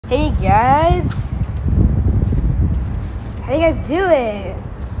Hey guys. How you guys doing?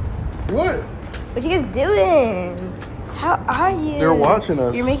 What? What you guys doing? How are you? They're watching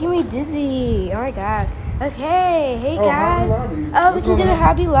us. You're making me dizzy. Oh my god. Okay. Hey guys. Hobby Lobby. Oh, we can go to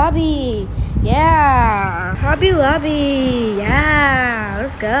Hobby Lobby. Yeah. Hobby Lobby. Yeah.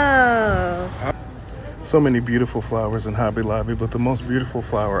 Let's go. So many beautiful flowers in Hobby Lobby, but the most beautiful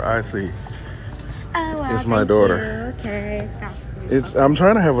flower I see is my daughter. You. Okay. I'm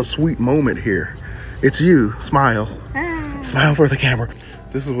trying to have a sweet moment here. It's you. Smile. Smile for the camera.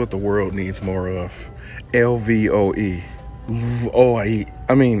 This is what the world needs more of. LVOE. O-I-E.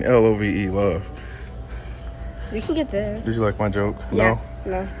 I mean L-O-V-E, love. We can get this. Did you like my joke? Yeah.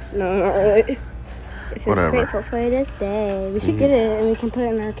 No, not really. It says Whatever. Grateful for this day. We should get it and we can put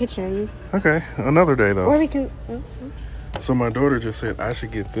it in our kitchen. Okay, another day though. Or we can... So my daughter just said I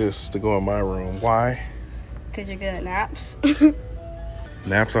should get this to go in my room. Why? Because you're good at naps.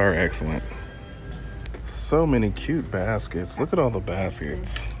 Naps are excellent. So many cute baskets. Look at all the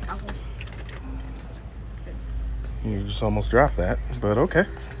baskets. You just almost dropped that, but okay.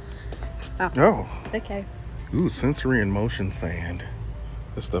 Oh. Okay. Ooh, sensory and motion sand.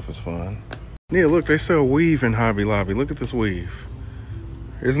 This stuff is fun. Yeah, look, they sell weave in Hobby Lobby. Look at this weave.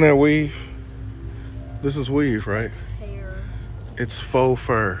 Isn't that weave? This is weave, right? Hair. It's faux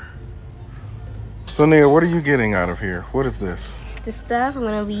fur. So Nia, what are you getting out of here? What is this? This stuff, I'm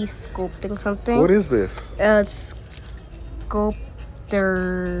gonna be sculpting something. What is this? It's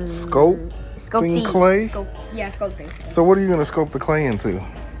sculptor. Sculpting clay? Yeah, sculpting. So what are you gonna sculpt the clay into?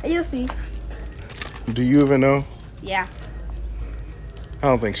 You'll see. Do you even know? Yeah. I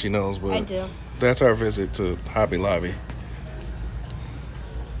don't think she knows, but I do. that's our visit to Hobby Lobby.